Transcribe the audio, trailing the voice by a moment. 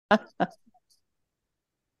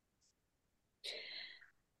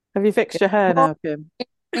Have you fixed your hair now, Kim?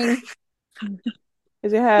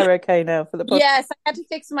 Is your hair okay now for the podcast? Yes, I had to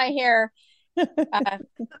fix my hair, uh,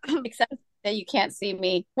 except that you can't see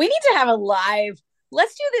me. We need to have a live.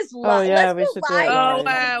 Let's do this Oh live. yeah, Let's we go should do it live Oh live.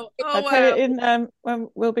 wow. I Oh put it wow. in when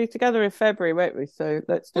we'll be together in February, won't we? So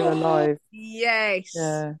let's do a Oh live. yes.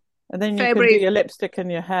 Yeah. And then you can do February, your lipstick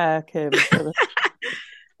and your hair, Kim.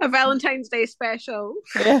 a Valentine's Day special.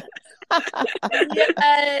 Yeah.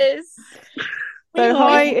 Yes. So Oh,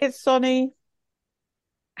 hi, We it's Sonny.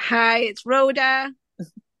 hi, it's Rhoda.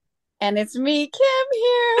 and it's me, Kim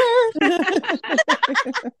here.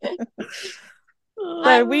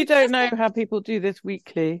 So Oh, we I'm don't just know how people do this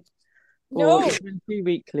weekly or no, even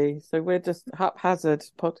two-weekly. So we're just haphazard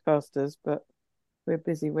podcasters, but we're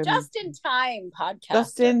busy women. just in time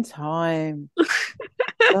Just podcaster. in time.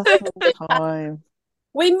 Just in time.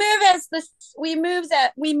 We move as this. We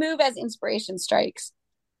move as inspiration strikes.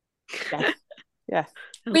 Yes. Yes.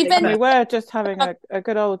 I We've like And been we that. were just having a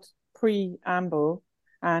good old preamble,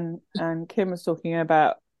 and Kim was talking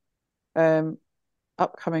about um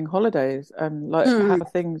upcoming holidays and like how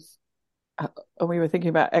Mm, things, and we were thinking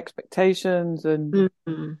about expectations and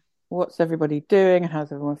mm, what's everybody doing, how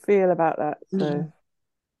does everyone feel about that. mm. So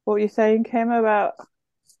what were you saying, Kim, about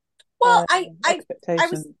well. uh, I was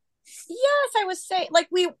expectations? yes. I was saying like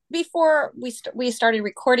we before we started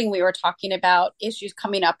recording, we were talking about issues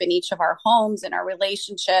coming up in each of our homes and our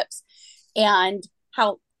relationships, and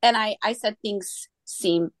how and I said things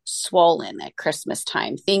seem swollen at Christmas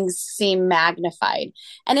time. Things seem magnified,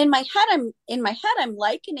 and in my head I'm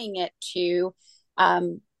likening it to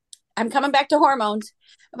um, I'm coming back to hormones,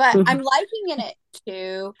 but I'm likening it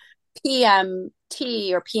to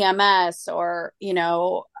PMT or PMS or,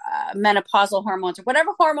 menopausal hormones or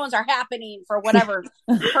whatever hormones are happening for whatever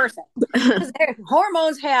person. Because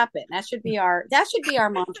hormones happen. That should be our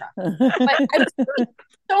mantra. But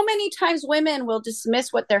so many times women will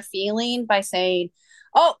dismiss what they're feeling by saying,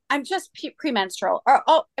 "Oh, I'm just premenstrual," or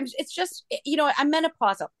 "Oh, it's just I'm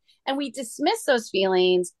menopausal," and we dismiss those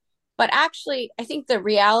feelings. But actually, I think the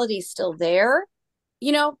reality is still there.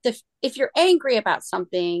 If you're angry about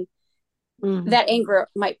something, Mm. that anger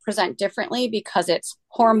might present differently because it's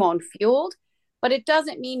hormone fueled. But it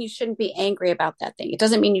doesn't mean you shouldn't be angry about that thing. It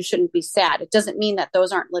doesn't mean you shouldn't be sad. It doesn't mean that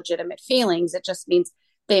those aren't legitimate feelings. It just means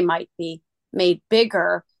they might be made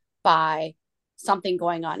bigger by something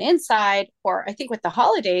going on inside. Or I think with the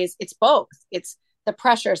holidays, it's both. It's the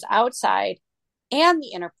pressures outside and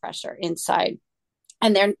the inner pressure inside.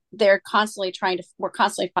 And they're constantly trying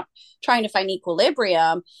to find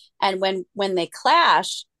equilibrium. And when they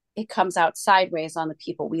clash, it comes out sideways on the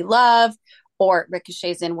people we love, or it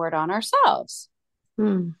ricochets inward on ourselves.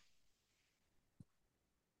 Mm. Yeah.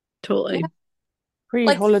 Totally. Like,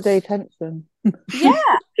 Pre-holiday tension. yeah,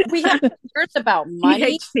 we have fears about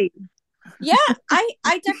money. PHP. Yeah,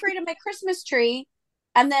 I decorated my Christmas tree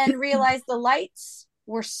and then realized the lights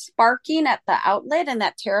were sparking at the outlet, and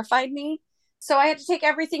that terrified me. So I had to take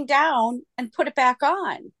everything down and put it back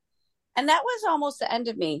on. And that was almost the end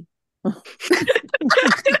of me.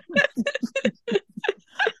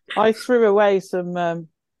 I threw away some I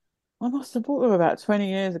must have bought them about 20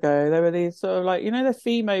 years ago. They were these sort of like, the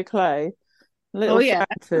Fimo clay, Oh little yeah.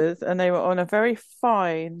 Santas, and they were on a very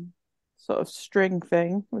fine sort of string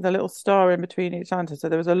thing with a little star in between each Santa. So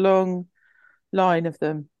there was a long line of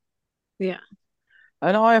them. Yeah.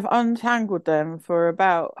 And I have untangled them for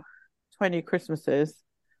about 20 Christmases.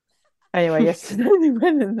 Anyway, yesterday they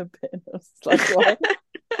went in the bin. I was like, why?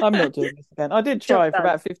 I'm not doing this again. I did Job try for done.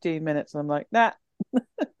 about 15 minutes and I'm like, nah, this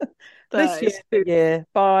That year's is the true. year.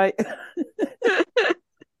 Bye.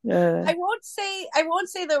 Yeah. I won't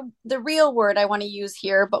say the real word I want to use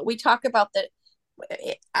here, but we talk about the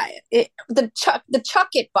chuck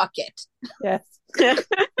it bucket. Yes. That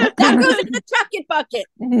goes in the chuck it bucket.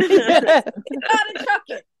 Yeah. It's not a chuck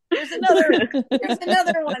it. There's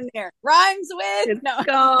another one there. Rhymes with It's no.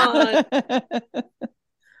 gone.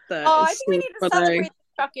 That Oh, I is think we so need to funny. celebrate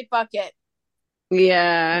the chuck it bucket.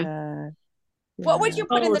 Yeah. Yeah. What would Yeah. you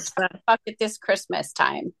put in Oh, the chuck it bucket this Christmas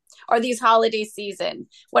time or these holiday season,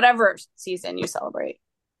 whatever season you celebrate?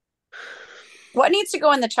 What needs to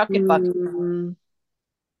go in the chuck it bucket? mm,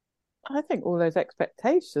 I think all those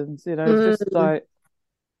expectations, it's just mm, like,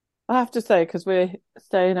 I have to say, because we're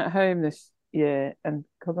staying at home this year and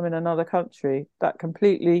because I'm in another country, that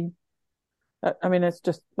completely, I mean, it's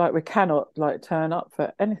just like we cannot like turn up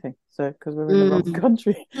for anything. So, because we're in the wrong mm,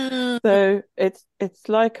 country. Mm, So it's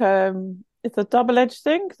like, it's a double-edged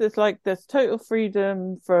thing 'cause it's like there's total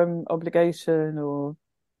freedom from obligation or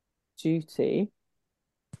duty,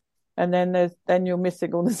 and then you're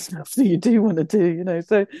missing all the stuff that you do want to do,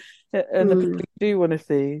 so and the people Mm. you do want to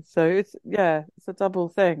see. So it's a double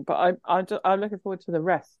thing. But I'm looking forward to the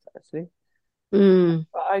rest actually. Mm.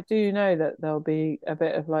 But I do know that there'll be a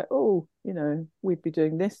bit of like, oh, we'd be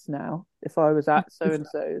doing this now if I was at so and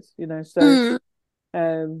so's, so Mm.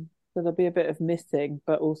 so there'll be a bit of missing,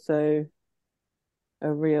 but also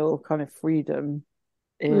a real kind of freedom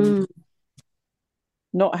in Mm.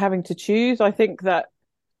 not having to choose. I think that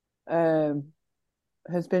um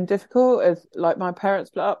has been difficult, as like my parents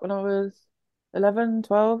split up when I was 11,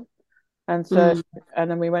 12, and so Mm. and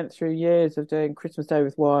then we went through years of doing Christmas Day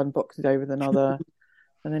with one, Boxing Day with another,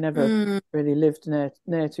 and they never Mm. really lived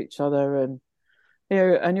near to each other, and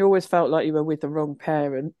and you always felt like you were with the wrong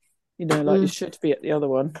parent, like you Mm. should be at the other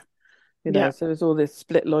one, Yeah. so there's all this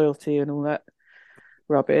split loyalty and all that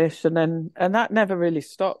rubbish, and that never really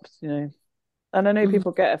stops, and I know Mm.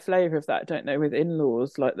 people get a flavour of that, don't they, with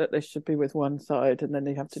in-laws, like that they should be with one side and then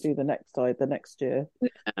they have to do the next side the next year.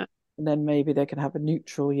 Yeah. And then maybe they can have a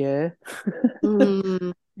neutral year.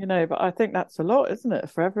 Mm. But I think that's a lot, isn't it,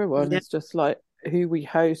 for everyone? Yeah. It's just like who we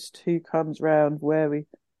host, who comes round, where we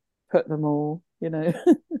put them all, Yeah,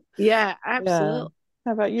 Yeah. absolutely.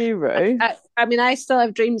 How about you, Ro? I mean, I still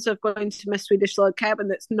have dreams of going to my Swedish log cabin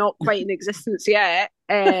that's not quite in existence yet,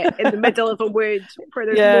 in the middle of a wood where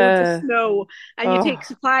there's loads of Yeah. snow, and you take Oh,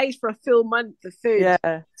 supplies for a full month of food.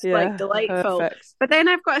 yeah, It's like yeah. delightful. Perfect. But then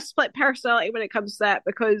I've got a split personality when it comes to that,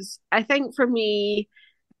 because I think for me,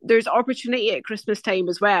 there's opportunity at Christmas time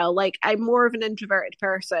as well. Like, I'm more of an introverted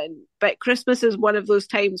person, but Christmas is one of those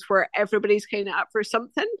times where everybody's kind of up for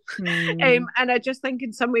something. Hmm. And I just think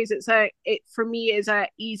in some ways it for me is a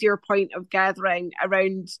easier point of gathering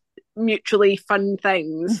around mutually fun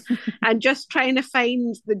things and just trying to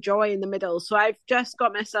find the joy in the middle. So I've just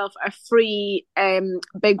got myself a free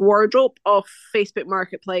big wardrobe off Facebook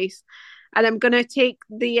Marketplace, and I'm gonna take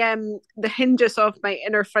the hinges off my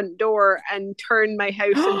inner front door and turn my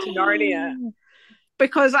house into Narnia,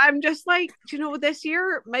 because I'm just like, this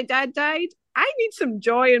year my dad died. I need some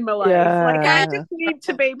joy in my life. Like, I Yeah. Yeah. just need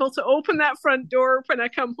to be able to open that front door when I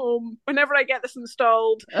come home, whenever I get this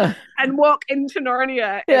installed, and walk into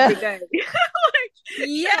Narnia Yeah. every day. Like,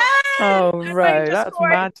 Yeah. Oh, I might Ro, just that's go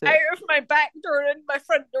out magic. of my back door and my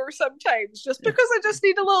front door sometimes, just because I just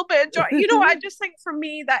need a little bit of joy. I just think for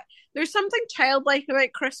me that there's something childlike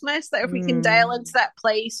about Christmas, that if we can dial into that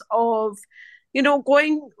place of,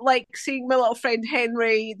 going, like, seeing my little friend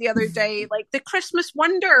Henry the other day, like the Christmas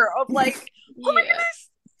wonder of, like, oh my Yeah. goodness,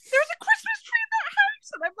 there's a Christmas tree in that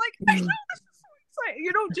house. And I'm like, I know, this is so exciting.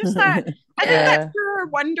 Just that, I think that Yeah. pure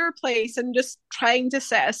wonder place, and just trying to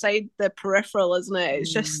set aside the peripheral, isn't it?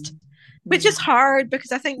 It's just, which is hard,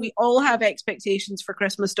 because I think we all have expectations for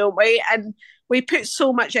Christmas, don't we? And we put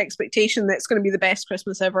so much expectation that it's going to be the best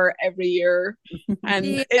Christmas ever every year. And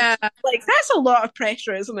Yeah. it's like, that's a lot of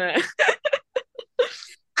pressure, isn't it?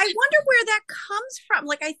 I wonder where that comes from.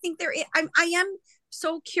 Like, I think I am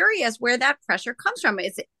so curious where that pressure comes from.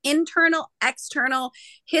 Is it internal, external,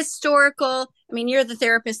 historical? I mean, you're the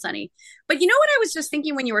therapist, Sunny. But you know what I was just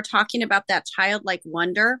thinking when you were talking about that childlike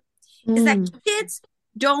wonder is that kids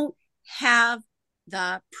don't have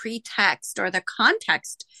the pretext or the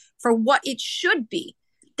context for what it should be.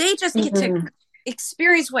 They just get to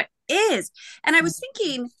experience what is. And I was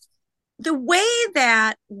thinking the way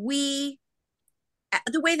that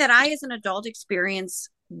I as an adult experience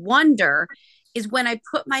wonder is when I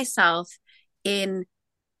put myself in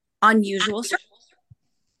unusual circumstances.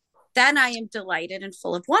 Then I am delighted and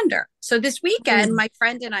full of wonder. So this weekend, my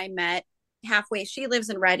friend and I met halfway. She lives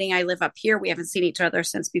in Reading. I live up here. We haven't seen each other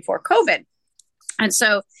since before COVID. And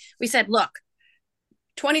so we said, look,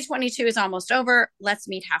 2022 is almost over. Let's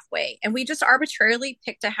meet halfway. And we just arbitrarily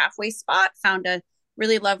picked a halfway spot, found a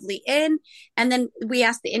really lovely inn. And then we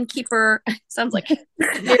asked the innkeeper, sounds like Way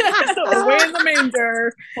in the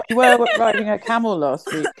manger. You were riding a camel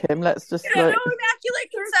last week, Kim. Let's just no like, immaculate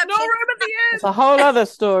No conception. room at the it's a whole other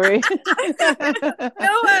story.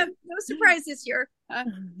 No surprises here.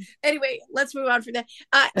 Anyway, let's move on from that.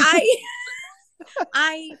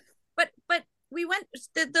 But we went.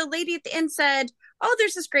 The lady at the inn said, "Oh,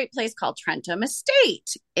 there's this great place called Trentham Estate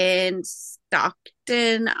in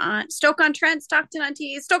Stoke-on-Trent, I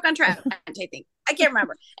think. I can't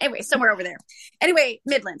remember. Anyway, somewhere over there. Anyway,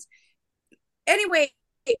 Midlands. Anyway,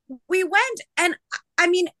 we went, and I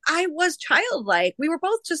mean, I was childlike. We were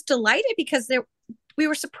both just delighted because we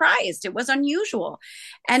were surprised. It was unusual,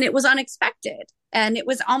 and it was unexpected, and it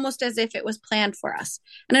was almost as if it was planned for us.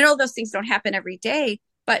 And I know those things don't happen every day,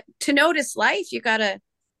 but to notice life, you got to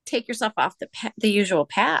take yourself off the usual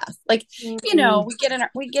path. Like, we get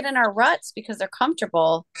in our ruts because they're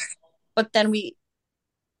comfortable, but then we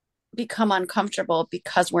become uncomfortable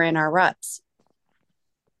because we're in our ruts.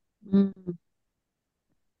 Mm.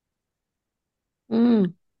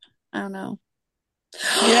 Mm. I don't know.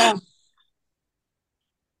 Yeah.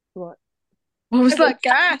 What? What was that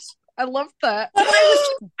gasp? I loved that. Well,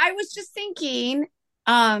 I was just thinking,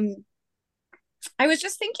 I was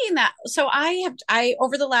just thinking that. So I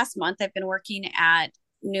over the last month, I've been working at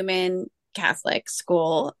Newman Catholic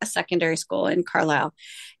School, a secondary school in Carlisle.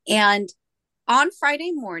 And on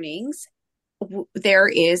Friday mornings, there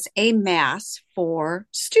is a mass for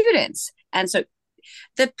students. And so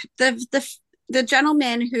the, the, the, the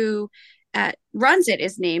gentleman who runs it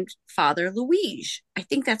is named Father Luigi. I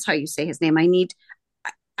think that's how you say his name. I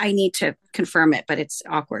need to confirm it, but it's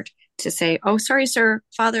awkward to say, "Oh, sorry, sir,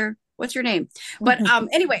 Father, what's your name?" But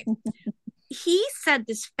anyway, he said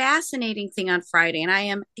this fascinating thing on Friday,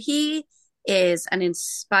 and he is an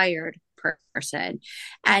inspired person,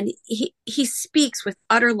 and he speaks with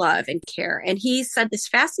utter love and care. And he said this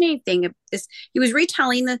fascinating thing of this. He was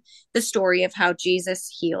retelling the story of how Jesus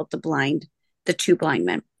healed the two blind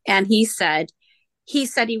men, and he said he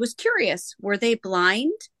was curious. Were they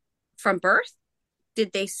blind from birth?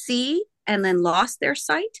 Did they see and then lost their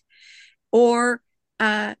sight? Or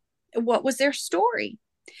what was their story?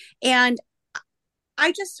 And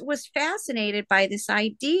I just was fascinated by this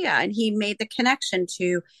idea. And he made the connection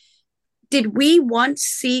to, did we once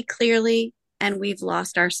see clearly and we've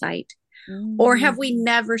lost our sight? Or have we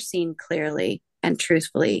never seen clearly and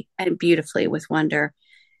truthfully and beautifully with wonder?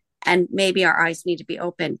 And maybe our eyes need to be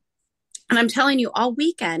open. And I'm telling you, all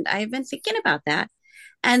weekend, I've been thinking about that.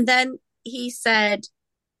 And then he said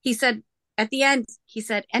at the end, he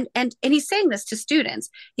said, and he's saying this to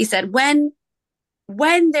students. He said, when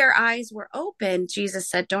their eyes were open, Jesus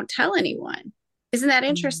said, "Don't tell anyone." Isn't that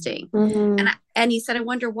interesting? Mm-hmm. And he said, "I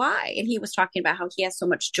wonder why." And he was talking about how he has so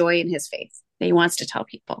much joy in his faith that he wants to tell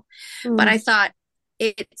people. Mm-hmm. But I thought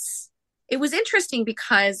it was interesting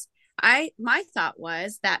because my thought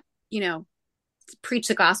was that, preach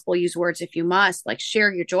the gospel, use words if you must, like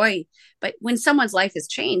share your joy. But when someone's life has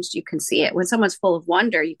changed, you can see it. When someone's full of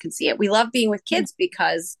wonder, you can see it. We love being with kids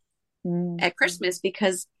because at Christmas,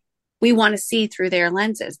 because we want to see through their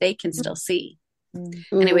lenses. They can still see.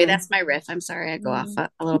 Anyway, that's my riff. I'm sorry I go off a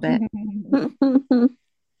little bit.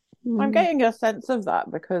 I'm getting a sense of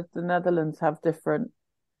that because the Netherlands have different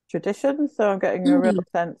traditions. So I'm getting a real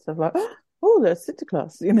sense of like, oh, there's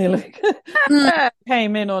Sinterklaas, like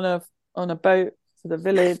came in on a boat to the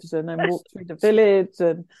village and then walked through the village,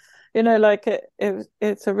 and like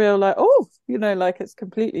it's a real like, oh, like it's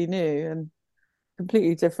completely new and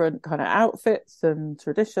completely different kind of outfits and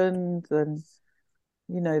traditions, and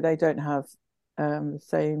they don't have the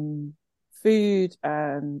same food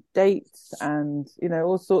and dates and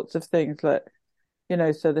all sorts of things, like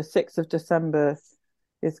so the 6th of December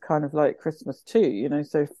is kind of like Christmas too,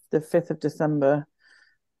 so the 5th of December,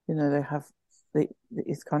 they have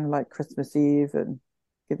it's kind of like Christmas Eve and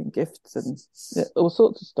giving gifts and all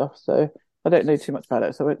sorts of stuff. So I don't know too much about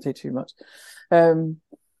it, so I won't say too much.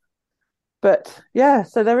 But yeah,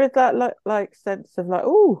 so there is that like sense of like,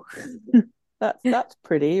 oh, that's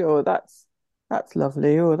pretty, or that's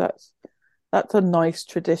lovely, or that's a nice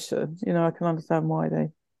tradition. I can understand why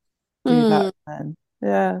they do that then.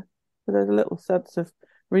 Yeah. So there's a little sense of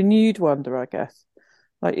renewed wonder, I guess.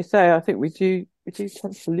 Like you say, I think we do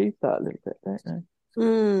tend to lose that a little bit, don't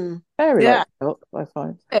we? Very like help, I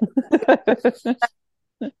find.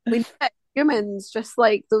 We get humans just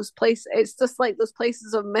like those places. It's just like those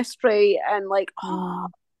places of mystery and like, oh,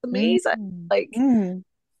 amazing. Like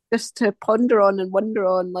just to ponder on and wonder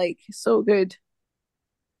on, like so good.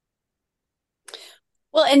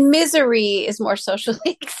 Well, and misery is more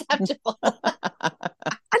socially acceptable. And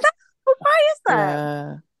why is that?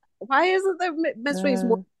 Yeah. Why isn't the misery is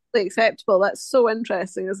more acceptable? That's so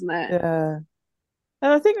interesting, isn't it? Yeah.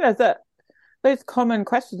 And I think there's those common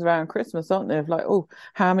questions around Christmas, aren't there? Of like, oh,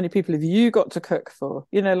 how many people have you got to cook for?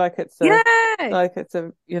 Like it's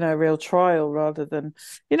a real trial rather than,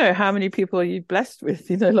 how many people are you blessed with?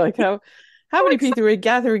 Like how many people are you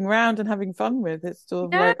gathering around and having fun with? It's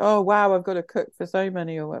sort of like, oh wow, I've got to cook for so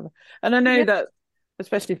many or whatever. And I know that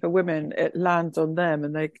especially for women, it lands on them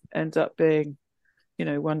and they end up being,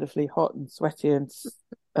 wonderfully hot and sweaty and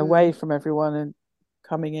away from everyone and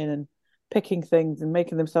coming in and picking things and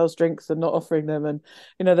making themselves drinks and not offering them, and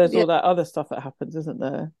there's all that other stuff that happens, isn't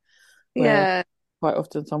there? Where quite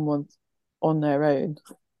often someone's on their own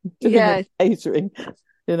doing the catering,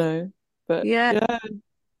 but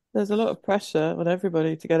there's a lot of pressure on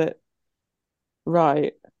everybody to get it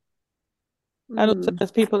right. And also there's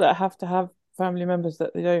people that have to have family members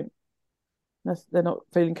that they don't they're not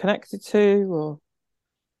feeling connected to, or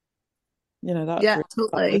that's Yeah, really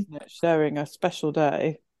tough, totally. isn't it? Sharing a special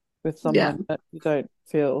day with Yeah. someone that you don't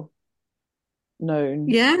feel known,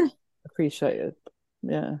 Yeah. appreciated.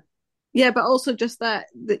 Yeah. Yeah, but also just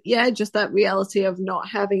just that reality of not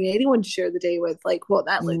having anyone to share the day with, like what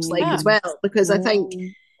that looks like as Mm, well. Because I think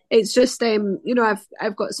mm, it's just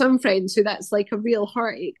I've got some friends who that's like a real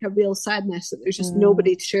heartache, a real sadness that there's just mm,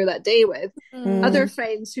 nobody to share that day with. Other Mm. mm,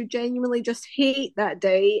 friends who genuinely just hate that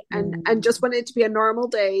day and just mm, want it to be a normal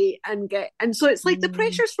day and so it's like the mm.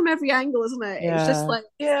 pressure's from every angle, isn't it? It's just Yeah. like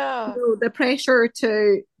Yeah. the pressure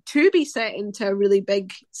to be set into a really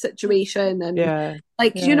big situation and Yeah.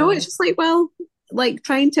 like Yeah. it's just like, well, like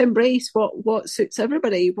trying to embrace what suits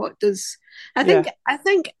everybody. What does Yeah. I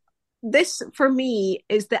think this for me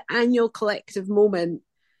is the annual collective moment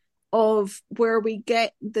of where we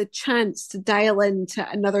get the chance to dial into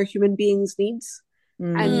another human being's needs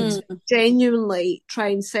and Mm, Mm. genuinely try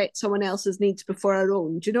and set someone else's needs before our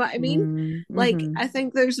own. Do you know what I mean? mm, Like, mm-hmm. I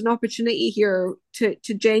think there's an opportunity here to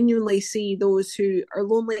genuinely see those who are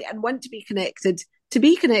lonely and want to be connected,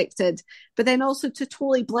 but then also to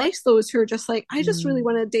totally bless those who are just like, I just really Mm.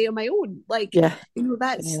 want a day on my own. Like, Yeah.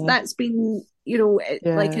 Yeah. that's been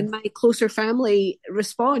like Yeah. in my closer family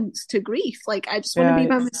response to grief. Like, I just want to be Right.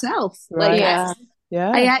 by myself. Like, Right. Yeah.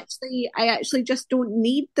 Yeah. I actually just don't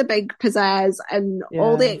need the big pizzazz and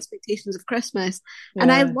all the Yeah. expectations of Christmas.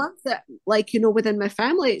 And I Yeah. love that, like, within my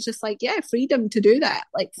family, it's just like, yeah, freedom to do that,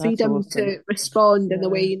 like That's freedom awesome. to respond in the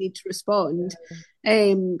way Yeah. you need to respond.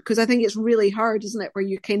 Because I think it's really hard, isn't it, where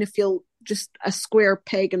you kind of feel just a square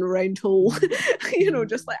peg in a round hole, Mm, mm,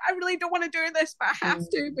 just like, I really don't want to do this, but I have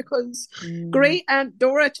to mm, because mm. great Aunt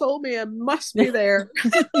Dora told me I must be there.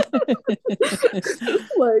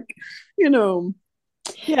 Like, you know,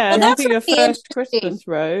 Yeah, Well, and that's having your really first interesting. Christmas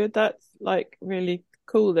row, that's like really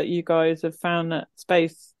cool that you guys have found that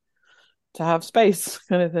space to have space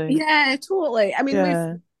kind of thing. yeah, totally. I mean, we've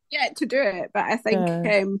Yeah. yet to do it, but I think,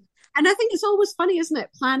 Yeah. and I think it's always funny, isn't it?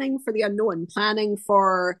 Planning for the unknown, planning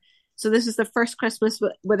for. So this is the first Christmas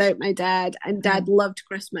without my dad, and Dad Mm. loved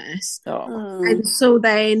Christmas. Oh. And Mm. so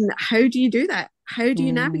then, how do you do that? How do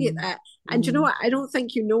you navigate Mm. that? And you know Mm. what? I don't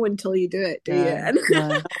think you know until you do it, do you? No, And,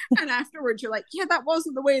 no, and afterwards, you're like, yeah, that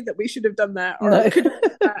wasn't the way that we should have done that, or no. could have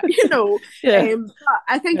done that, Yeah. But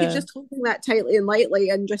I think it's Yeah. just holding that tightly and lightly,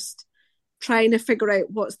 and just trying to figure out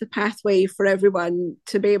what's the pathway for everyone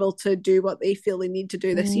to be able to do what they feel they need to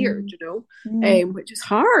do this year, Mm. Mm. which is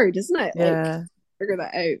hard, isn't it? Like, Yeah. figure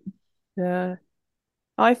that out. Yeah.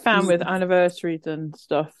 I found with Mm. anniversaries and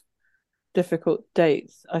stuff, difficult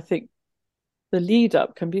dates, I think the lead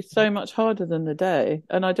up can be so much harder than the day.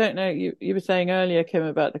 And I don't know, you were saying earlier, Kim,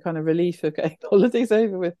 about the kind of relief of getting holidays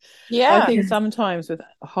over with. I Yeah. think sometimes with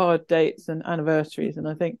hard dates and anniversaries, and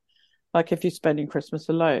I think like if you're spending Christmas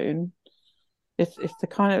alone, it's the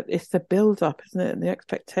kind of it's the build up, isn't it? And the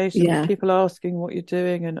expectations, Yeah. people asking what you're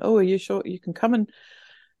doing, and oh, are you sure you can come and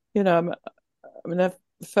you know, I mean, the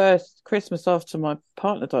first Christmas after my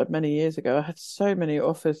partner died many years ago, I had so many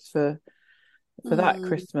offers for that Mm.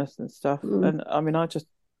 Christmas and stuff. Mm. And I mean, I just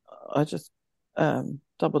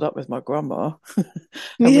doubled up with my grandma, and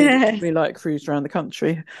we Yeah. we like cruised around the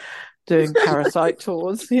country doing parasite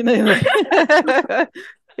tours, just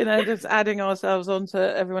adding ourselves onto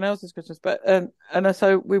everyone else's Christmas. But and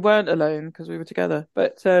so we weren't alone because we were together.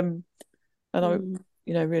 But and I, Mm.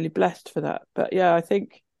 really blessed for that. But yeah, I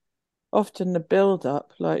think often the build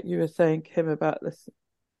up, like you were saying, Kim, about this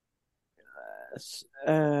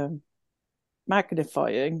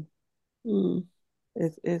magnifying Mm.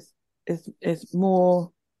 is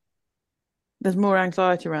more. There's more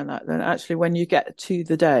anxiety around that than actually when you get to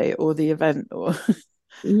the day or the event, or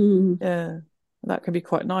Mm. yeah, that can be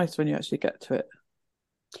quite nice when you actually get to it.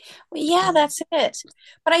 Well, yeah, that's it.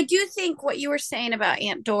 But I do think what you were saying about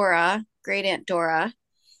Aunt Dora, great Aunt Dora,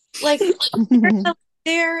 like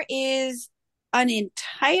there is an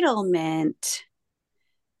entitlement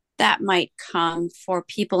that might come for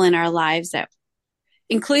people in our lives that,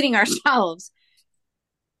 including ourselves,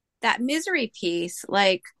 that misery piece,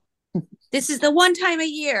 like this is the one time a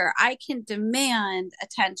year I can demand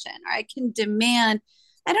attention, or I can demand,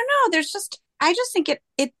 I don't know, I just think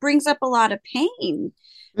it brings up a lot of pain.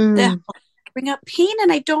 The Mm. bring up pain,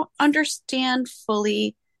 and I don't understand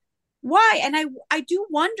fully why. And I do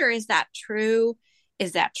wonder, is that true?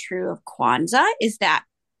 Is that true of Kwanzaa? Is that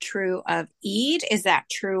true of Eid? Is that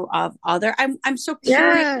true of other? I'm so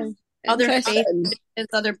curious. Yeah. Other faiths, Interesting.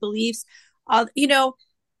 other beliefs. I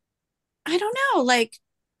don't know. Like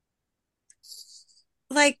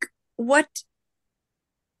what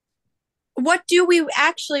do we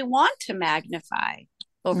actually want to magnify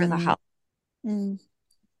over the Mm, holiday? Mm.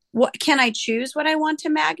 What can I choose what I want to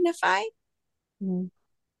magnify? Mm.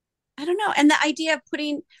 I don't know. And the idea of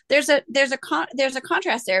putting there's a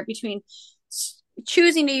contrast there between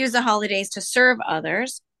choosing to use the holidays to serve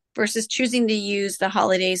others versus choosing to use the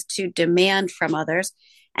holidays to demand from others.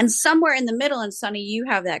 And somewhere in the middle, and Sunny, you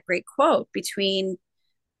have that great quote between,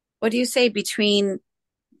 what do you say? Between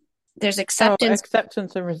there's Oh, acceptance,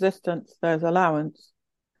 acceptance and resistance. There's allowance.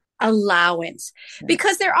 allowance. Yeah.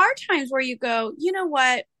 Because there are times where you go, you know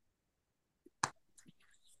what?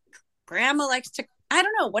 Grandma likes to, I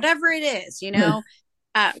don't know, whatever it is,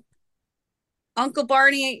 uh, Uncle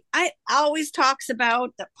Barney, I always talks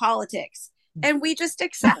about the politics, and we just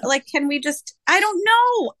accept. Like, can we just? I don't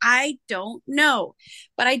know,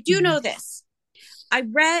 but I do know this. I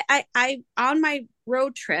read. I on my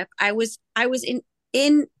road trip. I was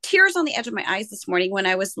in tears on the edge of my eyes this morning when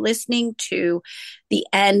I was listening to the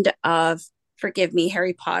end of Forgive Me,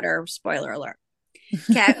 Harry Potter. Spoiler alert.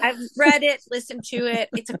 Okay, I've read it, listened to it.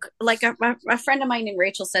 It's a friend of mine named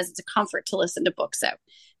Rachel says it's a comfort to listen to books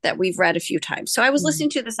that we've read a few times. So I was listening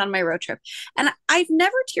to this on my road trip, and I've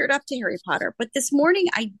never teared up to Harry Potter, but this morning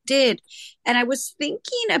I did, and I was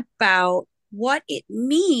thinking about what it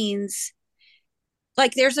means.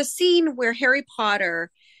 Like, there's a scene where Harry Potter,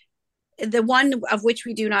 the one of which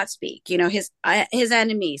we do not speak, his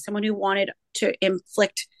enemy, someone who wanted to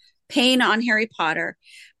inflict pain on Harry Potter,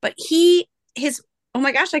 but his oh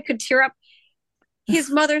my gosh, I could tear up. His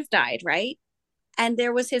mother died, right? And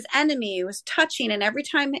there was his enemy who was touching, and every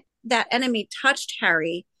time that enemy touched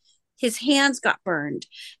Harry, his hands got burned,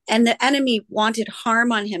 and the enemy wanted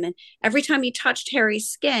harm on him. And every time he touched Harry's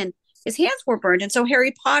skin, his hands were burned. And so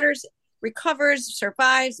Harry Potter's recovers,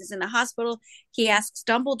 survives, is in the hospital. He asks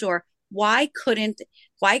Dumbledore, why couldn't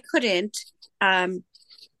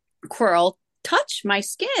Quirrell touch my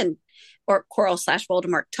skin? Or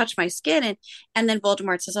Quirrell/Voldemort touch my skin, and then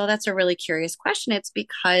Voldemort says, "Oh, that's a really curious question. It's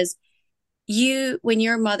because when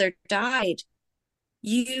your mother died,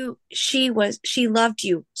 she loved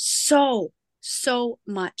you so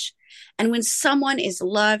much, and when someone is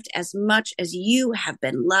loved as much as you have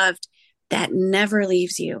been loved, that never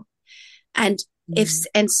leaves you, and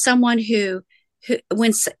someone who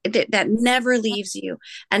when that never leaves you,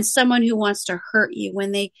 and someone who wants to hurt you,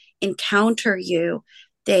 when they encounter you,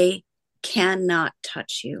 they cannot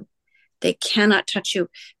touch you. They cannot touch you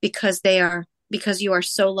because you are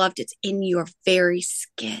so loved. It's in your very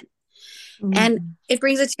skin." And it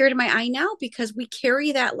brings a tear to my eye now, because we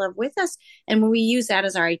carry that love with us. And when we use that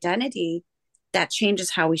as our identity, that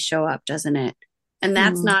changes how we show up, doesn't it? And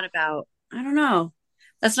that's not about, I don't know,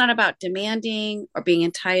 that's not about demanding or being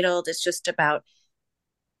entitled. It's just about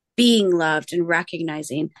being loved and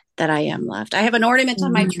recognizing that I am loved. I have an ornament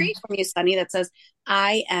on my tree from you, Sunny, that says,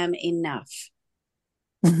 "I am enough."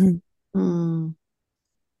 And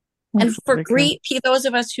for grief, those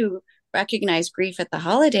of us who recognize grief at the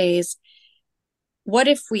holidays, what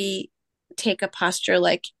if we take a posture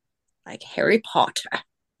like Harry Potter?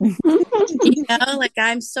 Like,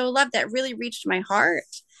 I'm so loved. That really reached my heart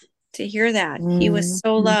to hear that. He was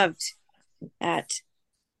so loved that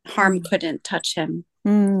harm couldn't touch him.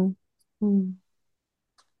 And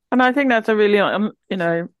I think that's a really,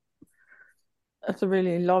 that's a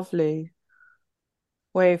really lovely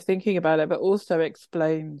way of thinking about it, but also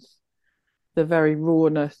explains the very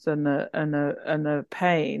rawness and the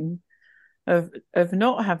pain of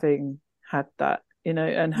not having had that,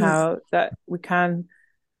 and how that we can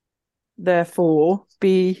therefore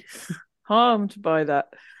be harmed by that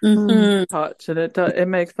touch, and it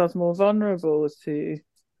makes us more vulnerable to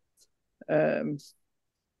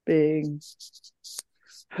being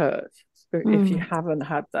hurt if you haven't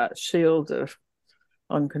had that shield of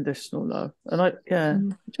unconditional love. And I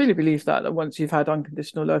truly believe that once you've had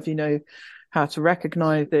unconditional love, you know how to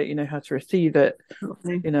recognize it, you know how to receive it.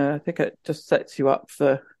 I think it just sets you up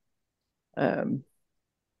for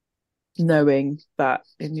knowing that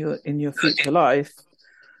in your future life.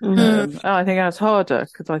 And I think that's harder,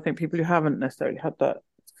 because I think people who haven't necessarily had that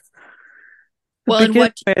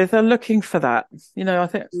are looking for that. I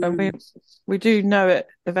think we do know it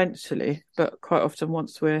eventually, but quite often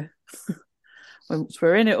once we're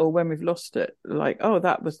in it, or when we've lost it, like, oh,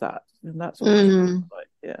 that was that, and that's what like.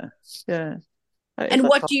 Yeah. And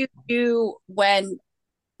what do you do when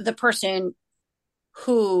the person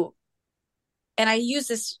who, and I use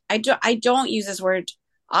this, I don't use this word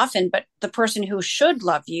often, but the person who should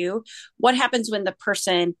love you, what happens when the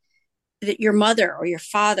person that your mother or your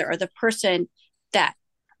father or the person that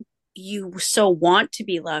you so want to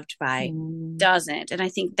be loved by doesn't? And I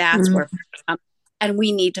think that's where, and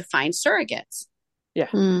we need to find surrogates. Yeah.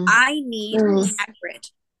 I need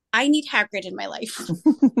Hagrid I need Hagrid in my life.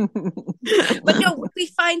 But no, we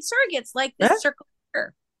find surrogates like Yeah, this circle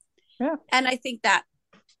here. yeah, And I think that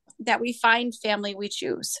we find family we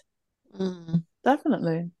choose.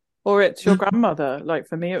 definitely. Or it's your grandmother. Like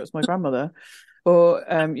for me, it was my grandmother. Or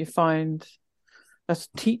you find a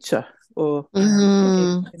teacher, or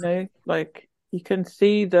like you can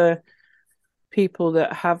see the people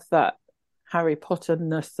that have that Harry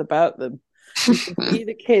Potter-ness about them. You can see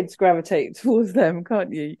the kids gravitate towards them,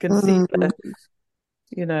 can't you? You can see the,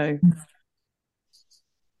 you know,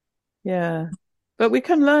 yeah. But we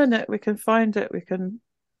can learn it, we can find it, we can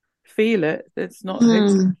feel it. It's not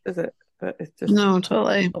hopeless, is it? But it's just No,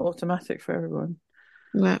 totally. not automatic for everyone.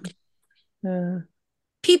 Yeah. Yeah.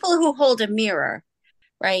 People who hold a mirror,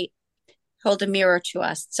 right? Hold a mirror to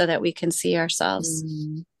us so that we can see ourselves,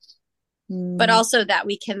 but also that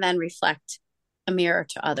we can then reflect a mirror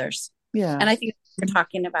to others. Yeah. And I think you're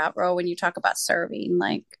talking about, Ro, when you talk about serving,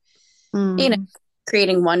 like, you know,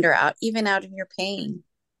 creating wonder even out of your pain.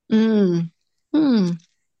 Like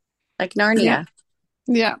Narnia.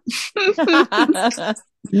 Yeah.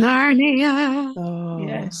 Narnia. Oh,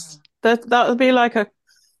 yes. That would be like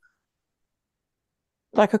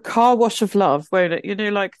a car wash of love, won't it? You know,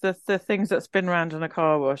 like the things that spin around in a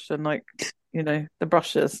car wash, and like, you know, the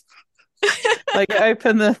brushes. Like you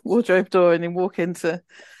open the wardrobe door and you walk into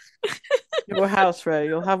your house, Ray.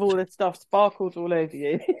 You'll have all this stuff sparkled all over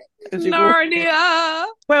you as you walk in. Narnia.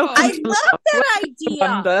 Welcome I to love love. that Welcome to idea.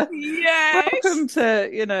 wonder. Yes. Welcome to,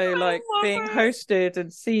 you know, like love being it. hosted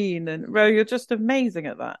and seen. And Ro, you're just amazing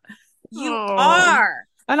at that. You are.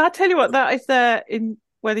 And I tell you what, that is there in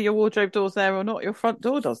whether your wardrobe door's there or not. Your front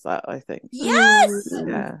door does that, I think. Yes.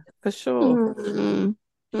 Yeah, for sure.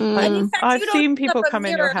 Like, And in fact, I've you don't seen hold people up a come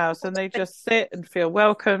in your mirror. house and they just sit and feel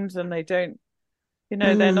welcomed, and they don't, you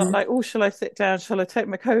know, they're not like, oh, shall I sit down? Shall I take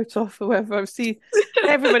my coat off or whatever? I see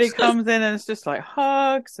everybody comes in and it's just like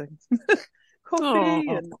hugs and coffee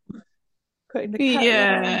and putting the kettle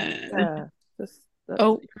on. Yeah,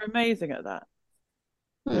 you're amazing at that.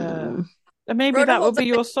 Yeah. And maybe Rhoda that will holds be up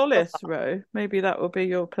your a solace, Ro. Maybe that will be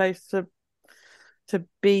your place to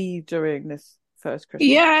be during this first Christmas.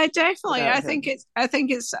 Yeah, definitely. without I him. think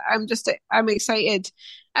it's I'm excited.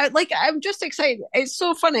 I'm just excited. It's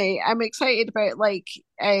so funny. I'm excited about like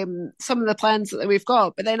some of the plans that we've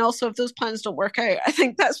got, but then also if those plans don't work out, I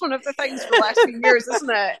think that's one of the things for the last few years, isn't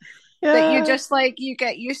it? That you just like you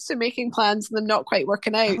get used to making plans and them not quite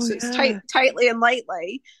working out. Oh, So it's yeah. tightly and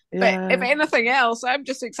lightly. But if anything else, I'm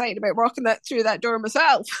just excited about walking that through that door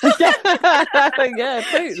myself. Yeah,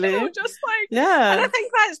 totally. You know, just like, yeah. And I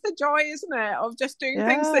think that's the joy, isn't it, of just doing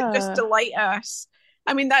things that just delight us.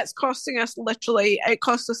 I mean, that's costing us literally, it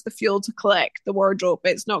costs us the fuel to collect the wardrobe.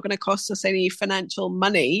 It's not going to cost us any financial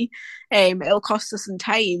money. It'll cost us in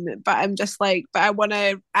time. But I'm just like, but I want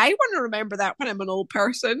to remember that when I'm an old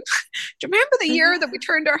person. Do you remember the year that we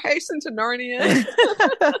turned our house into Narnia?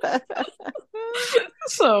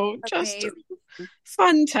 So just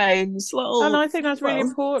fun times. And I think that's really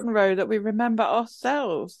important, Ro, that we remember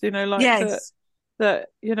ourselves, you know, like that,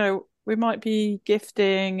 you know, we might be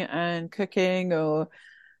gifting and cooking or,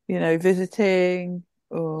 you know, visiting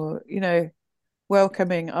or, you know,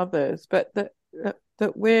 welcoming others, but that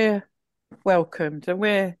we're welcomed and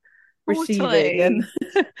we're receiving and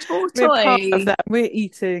we're part of that. We're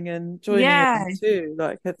eating and joining in too.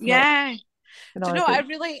 Like it's not, do you know,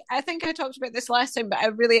 I think I talked about this last time, but I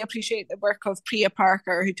really appreciate the work of Priya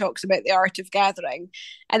Parker, who talks about the art of gathering.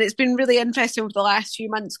 And it's been really interesting over the last few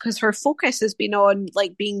months because her focus has been on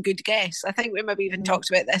like being good guests. I think we maybe even talked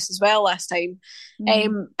about this as well last time.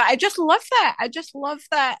 But I just love that. I just love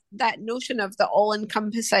that notion of the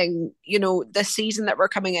all-encompassing, you know, the season that we're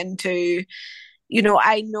coming into. You know,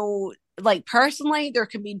 I know, like personally, there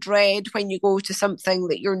can be dread when you go to something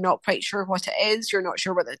that you're not quite sure what it is. You're not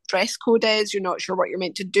sure what the dress code is. You're not sure what you're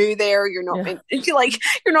meant to do there. You're not meant to, like,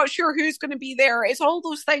 you're not sure who's going to be there. It's all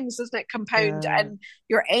those things, doesn't it, compound? And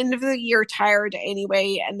you're end of the year tired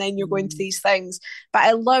anyway, and then you're going to these things. But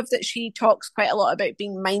I love that she talks quite a lot about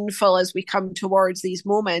being mindful as we come towards these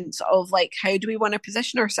moments of like, how do we want to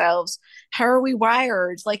position ourselves? How are we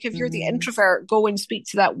wired? Like, if you're the introvert, go and speak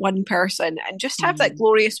to that one person and just have that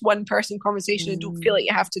glorious one person conversation and don't feel like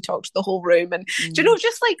you have to talk to the whole room. And do you know,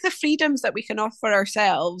 just like the freedoms that we can offer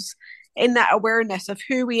ourselves in that awareness of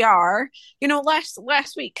who we are. You know, last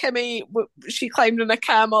week Kimmy, she climbed on a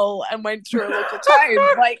camel and went through a local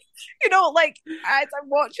town. Like, you know, like as I'm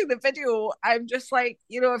watching the video, I'm just like,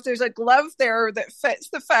 you know, if there's a glove there that fits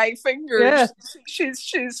the 5 fingers, she's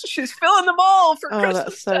filling them all for Christmas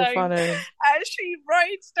that's so time funny. as she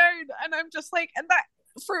rides down. And I'm just like, and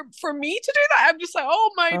for me to do that, I'm just like,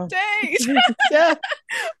 oh my Oh. days. Yeah,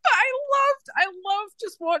 But I loved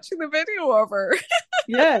just watching the video of her.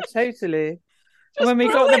 yeah, totally. And Just when we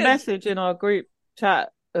got the brilliant. message in our group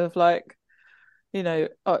chat of like,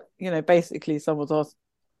 basically someone's asked,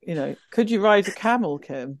 could you ride a camel,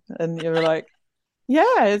 Kim? And you were like,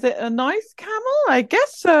 yeah, is it a nice camel? I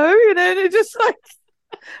guess so, and it just like,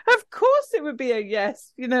 of course it would be a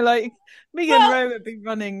yes. Like me and Well, Ro would be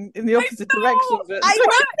running in the I opposite know. directions at the I same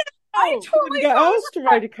know. I We wouldn't totally get loved asked to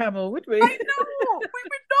that. ride a camel, would we? I know. We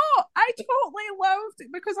would not. I totally loved it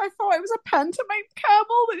because I thought it was a pantomime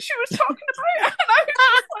camel that she was talking about. And I was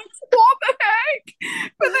just like, what the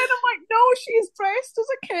heck? But then I'm like, no, she is dressed as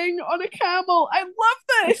a king on a camel. I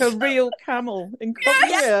love Like a this. real camel in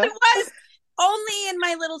Yes, Korea. it was only in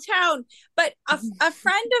my little town. But a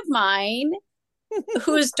friend of mine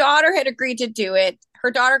whose daughter had agreed to do it,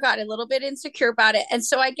 her daughter got a little bit insecure about it. And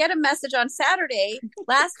so I get a message on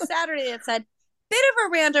last Saturday, that said, bit of a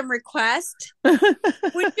random request.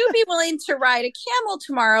 Would you be willing to ride a camel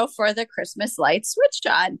tomorrow for the Christmas light switch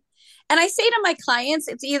on? And I say to my clients,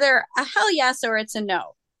 it's either a hell yes or it's a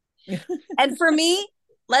no. And for me,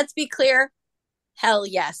 let's be clear, hell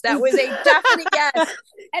yes. That was a definite yes.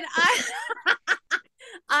 And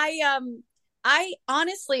I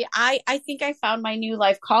honestly, I think I found my new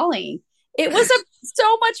life calling. It was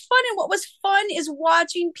so much fun. And what was fun is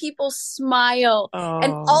watching people smile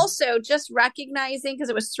and Oh, also just recognizing, because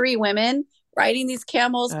it was 3 women riding these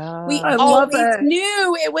camels. We I love always it.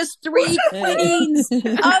 knew it was 3 queens.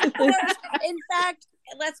 Of course. In fact,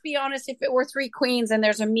 let's be honest, if it were 3 queens, and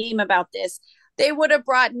there's a meme about this, they would have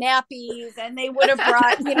brought nappies and they would have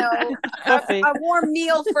brought, a warm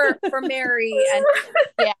meal for Mary. And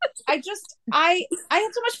yeah, I had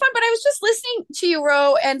so much fun. But I was just listening to you,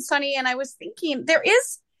 Ro and Sunny, and I was thinking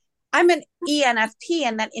I'm an ENFP,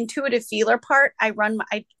 and that intuitive feeler part, I run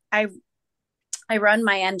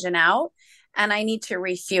my engine out and I need to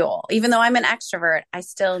refuel. Even though I'm an extrovert, I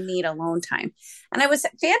still need alone time. And I was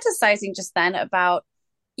fantasizing just then about,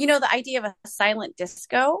 the idea of a silent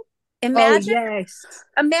disco. Imagine a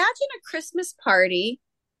Christmas party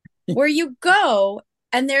where you go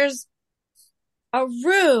and there's a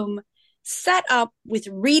room set up with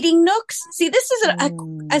reading nooks. See, this is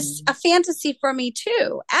a fantasy for me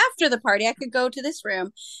too. After the party, I could go to this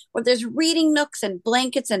room where there's reading nooks and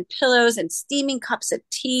blankets and pillows and steaming cups of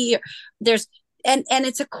tea. And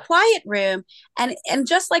it's a quiet room, and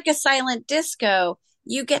just like a silent disco,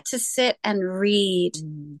 you get to sit and read.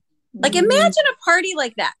 Like, imagine a party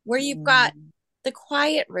like that where you've got the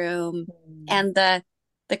quiet room and the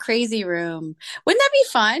crazy room. Wouldn't that be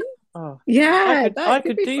fun? Oh, Yeah, I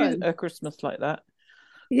could do fun. A Christmas like that.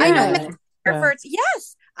 Yeah. I know many introverts.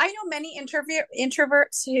 Yes, I know many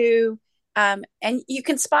introverts who, and you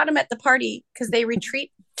can spot them at the party because they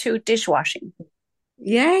retreat to dishwashing.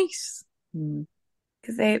 Yes,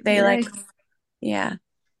 because they like, yeah.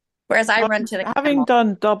 Whereas I run to the having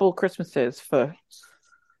done double Christmases for.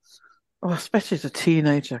 Oh, especially as a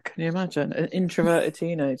teenager. Can you imagine an introverted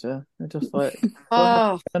teenager? They're just like,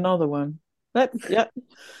 another one.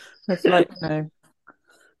 It's like,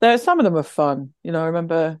 some of them were fun. I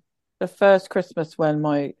remember the first Christmas when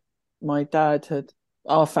my dad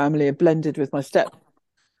our family had blended with my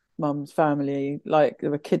stepmom's family. Like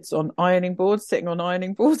there were kids on ironing boards, sitting on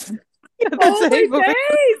ironing boards. Oh my days,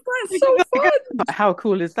 that's so fun. How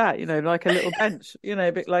cool is that? Like a little bench,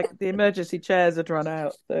 but like the emergency chairs had run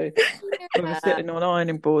out. So we were sitting on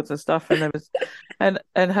ironing boards and stuff, and there was and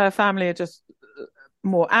her family are just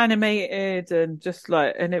more animated and just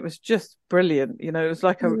like, and it was just brilliant. It was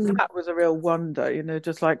like that was a real wonder,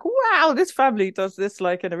 just like, wow, this family does this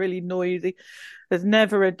like in a really noisy. There's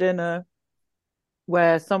never a dinner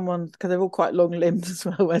where because they're all quite long-limbed as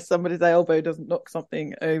well, where somebody's elbow doesn't knock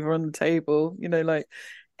something over on the table, like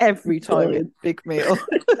every time it's a big meal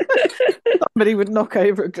somebody would knock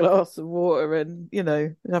over a glass of water and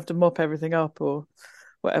you'd have to mop everything up or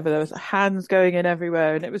whatever. There was hands going in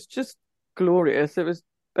everywhere and it was just glorious. It was,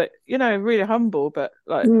 but really humble, but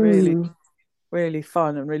like really, really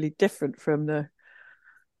fun and really different from the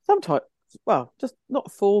sometimes, well, just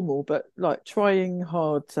not formal, but like trying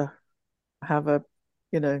hard to have a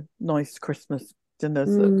nice Christmas dinners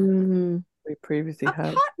that we previously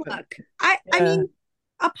had. Potluck. I mean,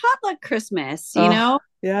 a potluck Christmas, you know?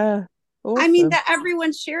 Yeah. Awesome. I mean, that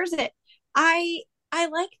everyone shares it. I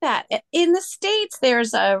like that. In the States,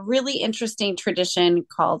 there's a really interesting tradition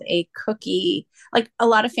called a cookie. Like a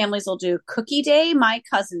lot of families will do cookie day. My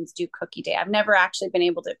cousins do cookie day. I've never actually been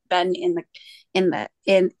able to been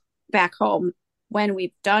in back home when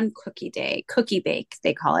we've done cookie day, cookie bake,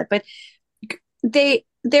 they call it. But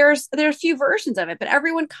there's a few versions of it, but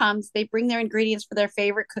everyone comes, they bring their ingredients for their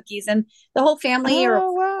favorite cookies, and the whole family or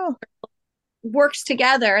Oh, wow. works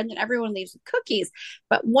together, and then everyone leaves with cookies.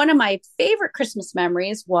 But one of my favorite Christmas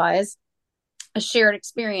memories was a shared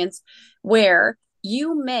experience where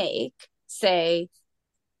you make, say,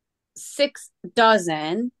 6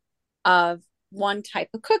 dozen of one type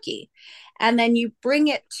of cookie. And then you bring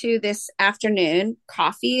it to this afternoon,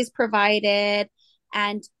 coffee is provided,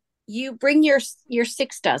 and you bring your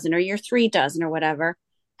 6 dozen or your 3 dozen or whatever,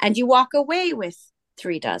 and you walk away with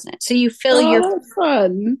 3 dozen. So you fill your Oh,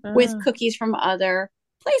 fun. with cookies from other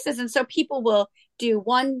places. And so people will do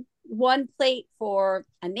one plate for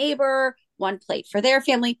a neighbor, one plate for their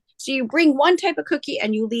family. So you bring one type of cookie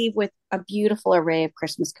and you leave with a beautiful array of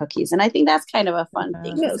Christmas cookies. And I think that's kind of a fun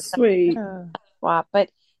thing because That's it's a sweet. swap. But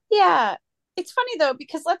yeah, it's funny though,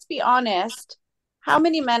 because let's be honest, how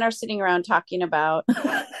many men are sitting around talking about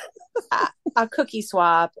a cookie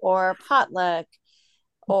swap or potluck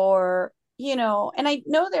or, and I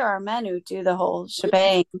know there are men who do the whole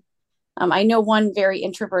shebang. I know one very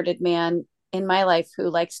introverted man in my life who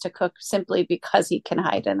likes to cook simply because he can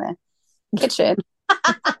hide in the kitchen.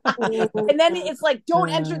 And then it's like, don't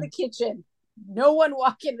enter the kitchen. No one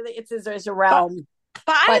walk into the, there's a realm.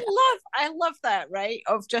 But I love that, right?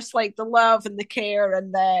 Of just like the love and the care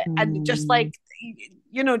and and just like,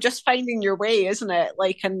 just finding your way, isn't it?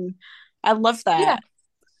 Like, and I love that. Yeah.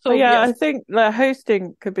 So yeah, beautiful. I think like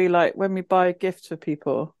hosting could be like when we buy gifts for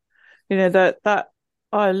people, that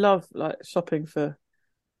I love like shopping for,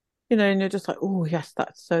 and you're just like, oh yes,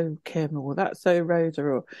 that's so Kim, or that's so Rhoda,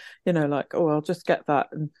 or like, oh, I'll just get that,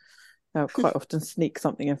 and I'll quite often sneak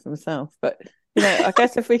something in for myself. But I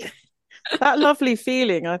guess if we that lovely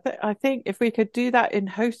feeling, I think if we could do that in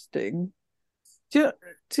hosting, do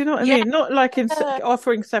you know what I mean? Not like in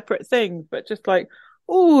offering separate things, but just like,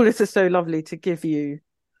 oh, this is so lovely to give you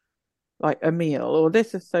like a meal, or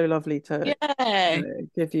this is so lovely to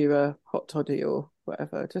give you a hot toddy or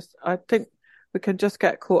whatever. Just I think we can just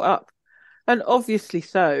get caught up, and obviously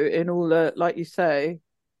so in all the, like you say,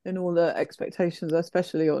 in all the expectations,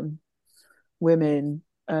 especially on women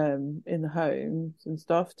in the homes and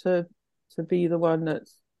stuff, to be the one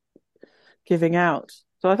that's giving out.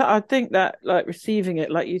 So I think that like receiving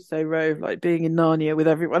it, like you say, Rove, like being in Narnia with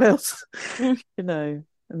everyone else, and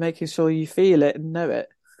making sure you feel it and know it.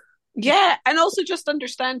 Yeah, and also just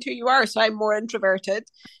understand who you are. So I'm more introverted.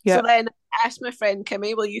 Yeah. So then I asked my friend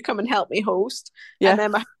Kimmy, will you come and help me host? Yeah. And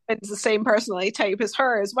then my husband's the same personality type as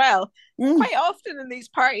her as well. Quite often in these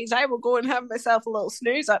parties, I will go and have myself a little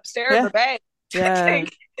snooze upstairs in the bed to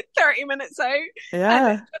take 30 minutes out. Yeah.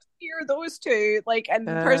 And just hear those two, like, and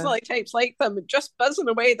personality types like them, just buzzing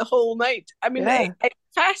away the whole night. I mean, it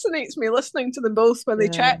fascinates me listening to them both when they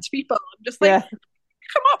chat to people. I'm just like,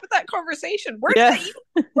 come up with that conversation. Where did it even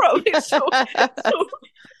come from? It's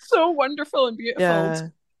so wonderful and beautiful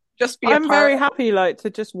to just be I'm a part very of. happy like to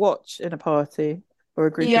just watch in a party or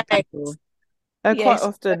a group of people. And quite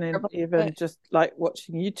often even just like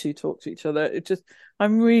watching you two talk to each other,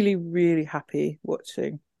 I'm really, really happy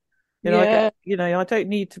watching. I don't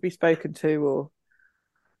need to be spoken to or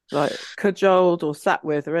like cajoled or sat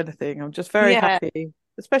with or anything. I'm just very happy,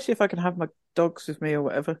 especially if I can have my dogs with me or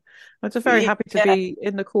whatever. I'm just very happy to be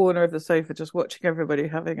in the corner of the sofa, just watching everybody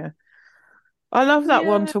I love that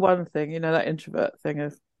one-to-one thing, that introvert thing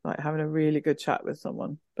of like having a really good chat with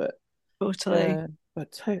someone. But totally.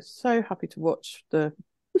 But so happy to watch the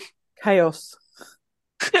chaos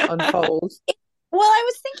unfold. Well, I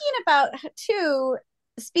was thinking about too,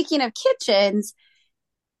 speaking of kitchens,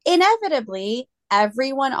 inevitably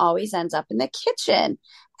everyone always ends up in the kitchen.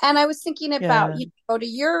 And I was thinking about to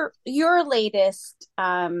your latest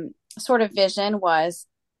sort of vision was,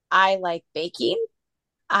 I like baking.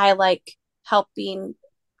 I like helping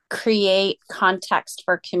create context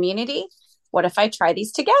for community. What if I try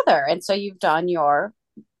these together? And so you've done your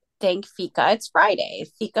Thank Fika. It's Friday,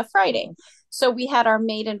 Fika Friday. So we had our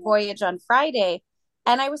maiden voyage on Friday.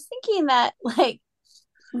 And I was thinking that like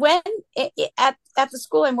when at the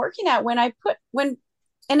school I'm working at,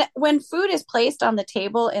 when food is placed on the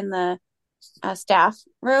table in the staff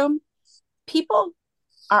room, people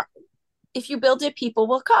are, if you build it, people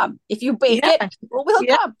will come. If you bake it, people will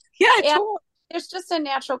come. Yeah, totally. There's just a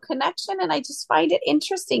natural connection. And I just find it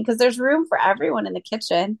interesting because there's room for everyone in the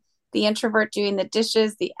kitchen. The introvert doing the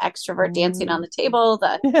dishes, the extrovert dancing on the table,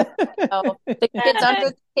 the kids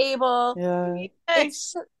under the table. Yeah.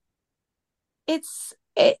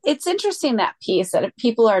 It's interesting, that piece that if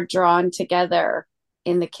people are drawn together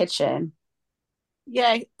in the kitchen.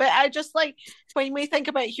 Yeah, but I just like when we think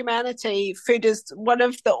about humanity, food is one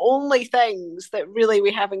of the only things that really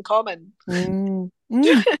we have in common.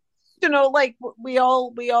 Mm. Like we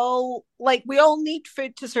all need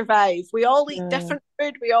food to survive. We all eat Yeah. different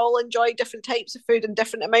food. We all enjoy different types of food and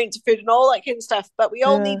different amounts of food and all that kind of stuff. But we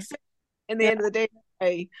all Yeah. need food in the Yeah. end of the day.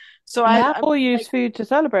 Right? So And we I'm all use like, food to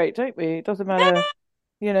celebrate, don't we? It doesn't matter,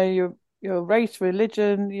 your race,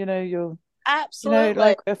 religion, absolutely,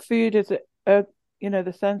 like a food is a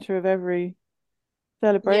the center of every yeah,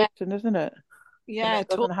 celebration, isn't it? yeah, It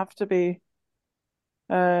doesn't have to be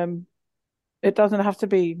um it doesn't have to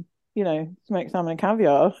be, smoked salmon and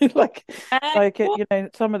caviar. like like it, totally.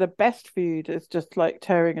 some of the best food is just like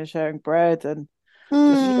tearing and sharing bread and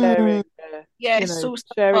just Mm. sharing Yeah, so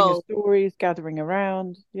sharing your simple. stories, gathering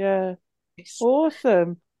around. Yeah.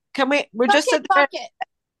 Awesome. Can we? We're just Bucket, bucket.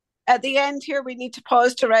 at the end here. We need to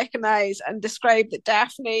pause to recognise and describe that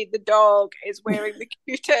Daphne, the dog, is wearing the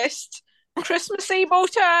cutest Christmassy bow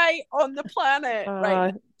tie on the planet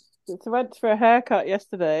right Uh so went for a haircut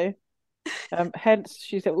yesterday. Hence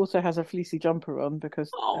she also has a fleecy jumper on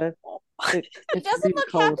because now. She it's doesn't really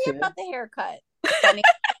look cold happy here. about the haircut, Jenny.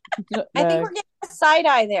 I think No. we're getting a side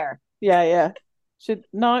eye there. Yeah, yeah. Should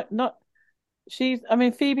not I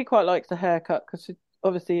mean, Phoebe quite likes a haircut because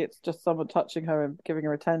obviously it's just someone touching her and giving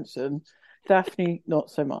her attention. Daphne, not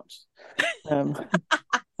so much. Um,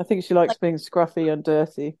 I think she likes Like, being scruffy and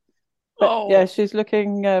dirty. But Oh, yeah, she's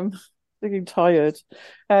looking tired.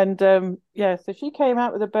 And yeah, so she came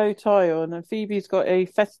out with a bow tie on, and Phoebe's got a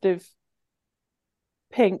festive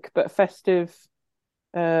pink but festive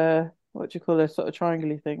what do you call this sort of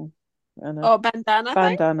triangle thing? And a oh, bandana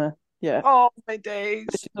thing. bandana. Yeah. Oh my But days,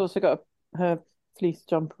 she's also got her fleece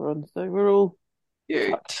jumper on, so we're all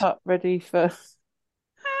tucked cute. up, ready for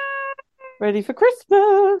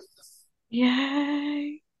Christmas.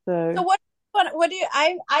 Yay! So so what do you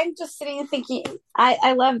I'm just sitting and thinking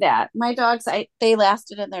I love that. My dogs they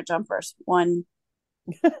lasted in their jumpers one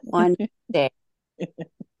day.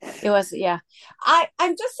 It was yeah.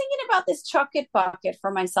 I'm just thinking about this chucket bucket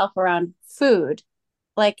for myself around food.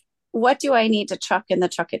 Like what do I need to chuck in the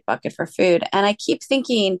chucket bucket for food? And I keep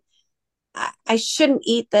thinking I shouldn't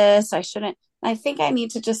eat this. I shouldn't. I think I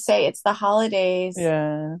need to just say it's the holidays.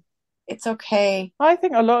 yeah, It's okay. I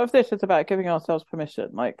think a lot of this is about giving ourselves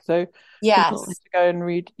permission. Like, so if you want Yes. to go and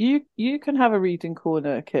read, you can have a reading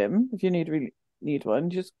corner, Kim, if you really need one.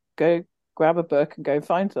 Just go grab a book and go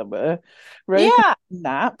find somewhere. Ro can Yeah.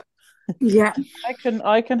 nap. Yeah.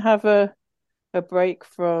 I can have a break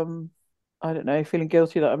from, I don't know, feeling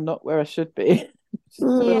guilty that I'm not where I should be.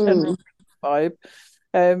 Sort of Yeah. general vibe.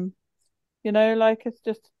 Um, like it's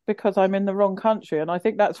just because I'm in the wrong country, and I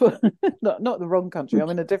think that's what not the wrong country. I'm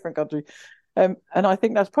in a different country, and I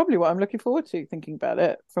think that's probably what I'm looking forward to. Thinking about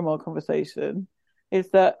it from our conversation, is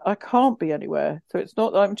that I can't be anywhere. So it's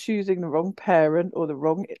not that I'm choosing the wrong parent or the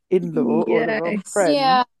wrong in-law or the wrong Yes. friend.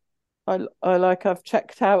 Yeah. I've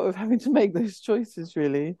checked out of having to make those choices.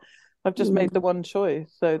 Really, I've just made the one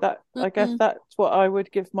choice. So that I guess Mm-mm. that's what I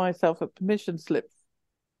would give myself a permission slip.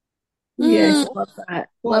 Yes, Mm. love that.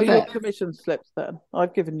 What are Love your it. permission slips then?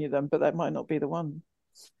 I've given you them, but that might not be the one.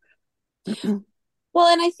 Well,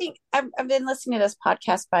 and I think I've been listening to this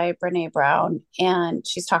podcast by Brene Brown, and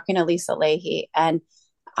she's talking to Lisa Leahy and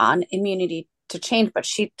on immunity to change. But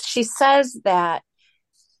she says that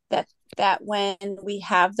that when we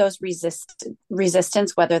have those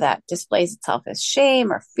resistance, whether that displays itself as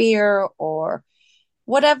shame or fear or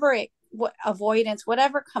whatever avoidance,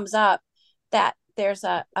 whatever comes up, that there's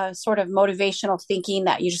a sort of motivational thinking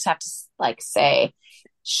that you just have to like say,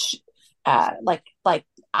 like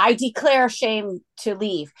I declare shame to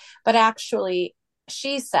leave. But actually,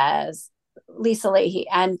 she says, Lisa Leahy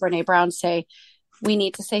and Brene Brown say, we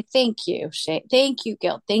need to say thank you, shame, thank you,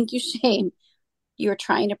 guilt, thank you, shame. You're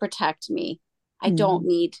trying to protect me. I don't Mm.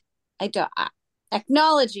 need, I don't,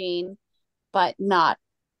 acknowledging, but not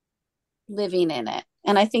living in it.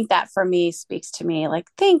 And I think that for me speaks to me like,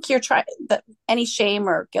 think you're trying that any shame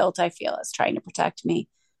or guilt I feel is trying to protect me,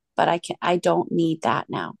 but I don't need that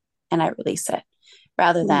now. And I release it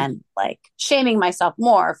rather Mm. than like shaming myself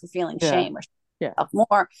more for feeling Yeah, shame or yeah, more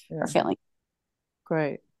for yeah. feeling.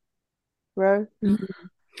 Great. Ro,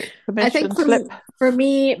 I think permission slip. for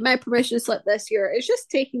me, my permission slip this year is just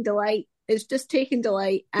taking delight. It's just taking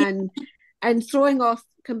delight Yeah. and throwing off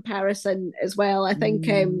comparison as well. I think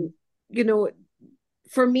Mm. you know,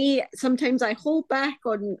 for me, sometimes I hold back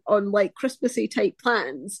on like Christmassy type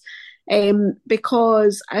plans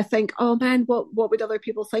because I think, oh man, what would other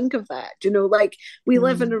people think of that? You know, like we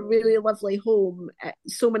live in a really lovely home.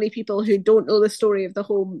 So many people who don't know the story of the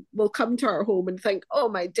home will come to our home and think, oh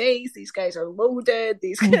my days, these guys are loaded.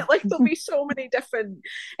 These like there'll be so many different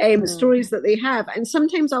stories that they have, and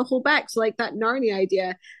sometimes I'll hold back. So like that Narnia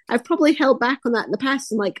idea, I've probably held back on that in the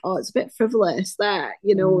past and like, oh, it's a bit frivolous that,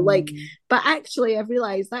 you know, like, but actually I've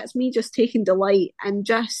realized that's me just taking delight and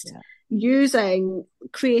just using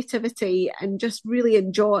creativity and just really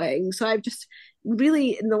enjoying. So I've just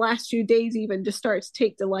really in the last few days even just started to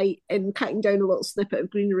take delight in cutting down a little snippet of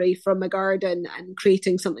greenery from my garden and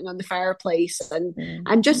creating something on the fireplace, and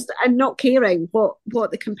just and not caring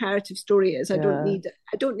what the comparative story is. I don't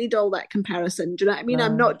need all that comparison. Do you know what I mean? No.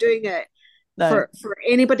 I'm not doing it No. for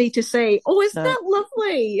anybody to say, oh, isn't No. that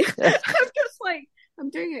lovely? I'm just like, I'm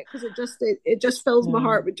doing it because it just fills my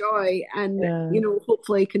heart with joy, and you know,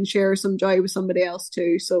 hopefully can share some joy with somebody else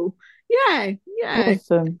too. So yeah,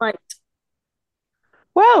 Awesome. right.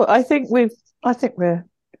 Well, I think we're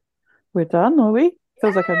done, are we?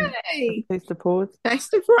 Feels like a place to pause.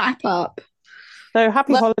 Festive wrap up. So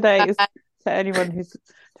happy holidays to anyone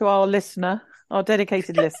to our listener, our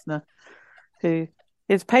dedicated listener, who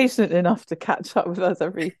is patient enough to catch up with us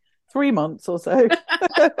every 3 months or so. I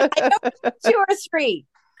know 2 or 3.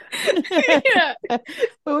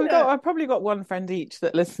 Well, I've probably got one friend each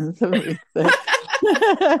that listens, haven't we? So.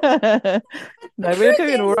 No, we're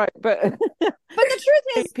doing all right, but the truth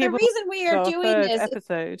is, the reason we are doing this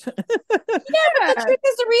episode. But the truth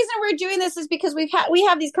is, the reason we're doing this is because we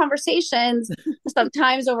have these conversations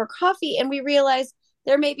sometimes over coffee, and we realize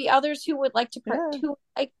there may be others who would like to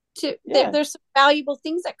there's some valuable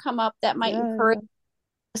things that come up that might encourage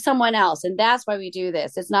someone else, and that's why we do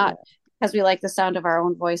this. It's not because we like the sound of our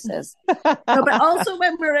own voices. No, but also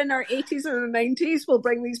when we're in our 80s or 90s, we'll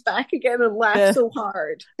bring these back again and laugh so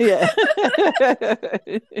hard. Yeah.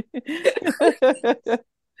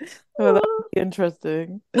 Well, that'd be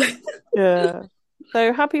interesting. Yeah.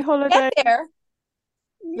 So happy holidays,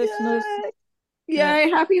 listeners. Yay,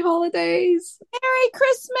 happy holidays. Merry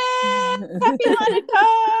Christmas. Happy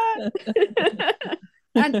Hanukkah.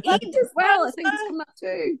 And Eid as well. I think it's coming up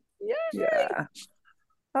too. Yeah.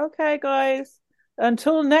 Okay, guys.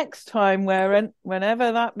 Until next time,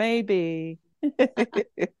 whenever that may be.